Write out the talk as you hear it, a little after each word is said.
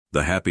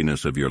The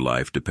happiness of your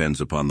life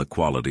depends upon the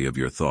quality of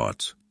your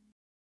thoughts.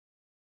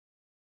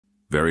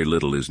 Very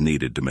little is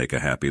needed to make a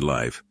happy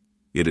life.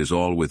 It is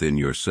all within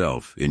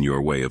yourself, in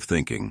your way of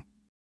thinking.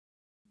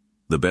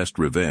 The best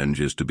revenge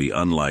is to be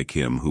unlike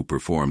him who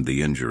performed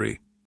the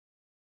injury.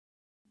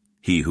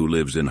 He who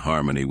lives in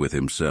harmony with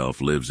himself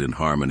lives in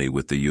harmony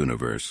with the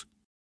universe.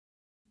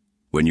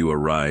 When you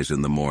arise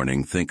in the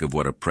morning, think of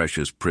what a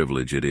precious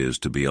privilege it is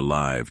to be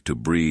alive, to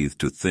breathe,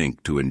 to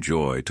think, to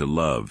enjoy, to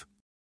love.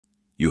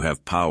 You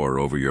have power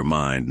over your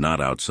mind, not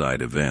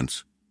outside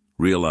events.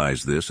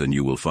 Realize this and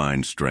you will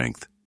find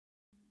strength.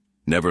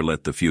 Never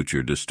let the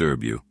future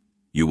disturb you.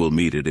 You will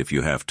meet it if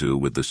you have to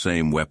with the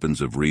same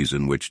weapons of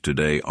reason which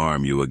today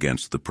arm you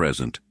against the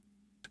present.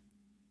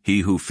 He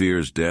who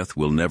fears death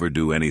will never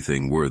do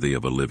anything worthy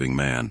of a living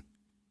man.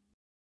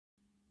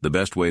 The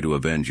best way to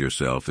avenge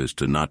yourself is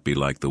to not be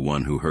like the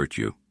one who hurt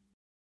you.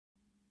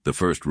 The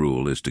first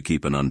rule is to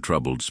keep an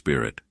untroubled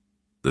spirit.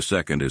 The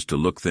second is to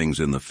look things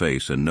in the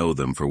face and know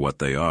them for what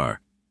they are.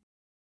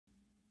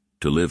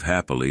 To live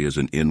happily is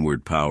an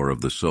inward power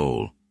of the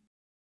soul.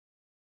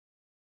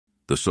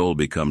 The soul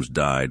becomes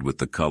dyed with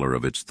the color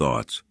of its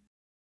thoughts.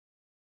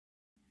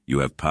 You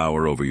have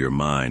power over your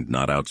mind,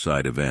 not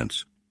outside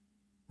events.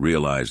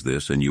 Realize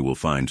this and you will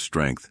find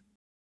strength.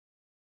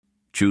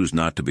 Choose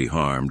not to be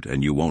harmed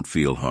and you won't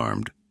feel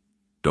harmed.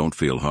 Don't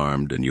feel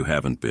harmed and you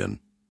haven't been.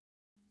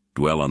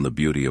 Dwell on the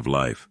beauty of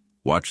life.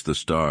 Watch the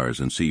stars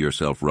and see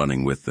yourself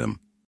running with them.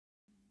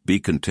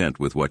 Be content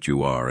with what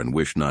you are and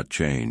wish not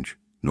change,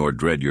 nor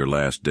dread your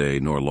last day,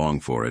 nor long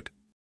for it.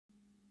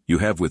 You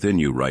have within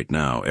you right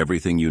now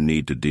everything you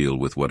need to deal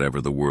with whatever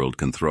the world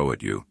can throw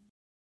at you.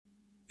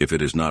 If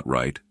it is not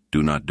right,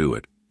 do not do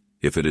it.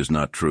 If it is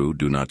not true,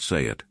 do not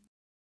say it.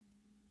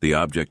 The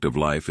object of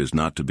life is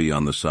not to be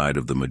on the side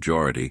of the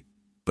majority,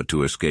 but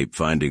to escape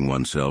finding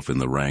oneself in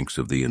the ranks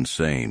of the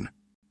insane.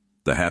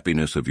 The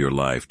happiness of your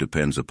life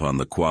depends upon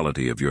the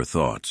quality of your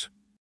thoughts.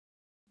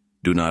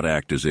 Do not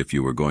act as if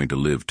you were going to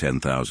live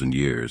 10,000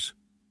 years.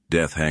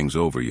 Death hangs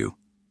over you.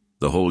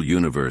 The whole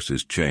universe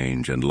is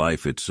change, and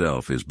life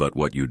itself is but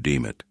what you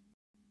deem it.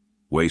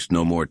 Waste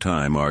no more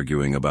time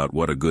arguing about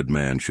what a good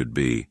man should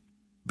be.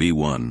 Be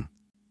one.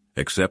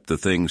 Accept the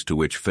things to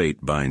which fate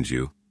binds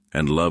you,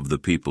 and love the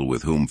people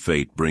with whom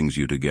fate brings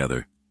you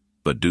together,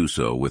 but do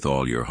so with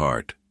all your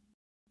heart.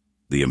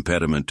 The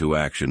impediment to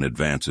action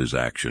advances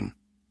action.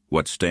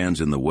 What stands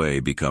in the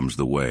way becomes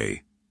the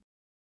way.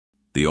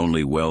 The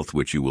only wealth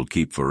which you will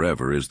keep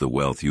forever is the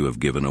wealth you have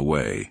given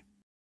away.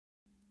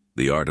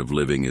 The art of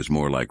living is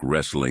more like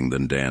wrestling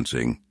than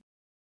dancing.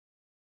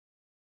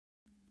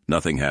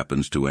 Nothing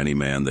happens to any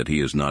man that he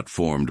is not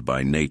formed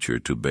by nature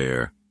to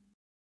bear.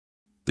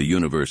 The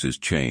universe is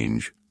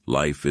change,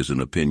 life is an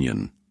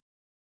opinion.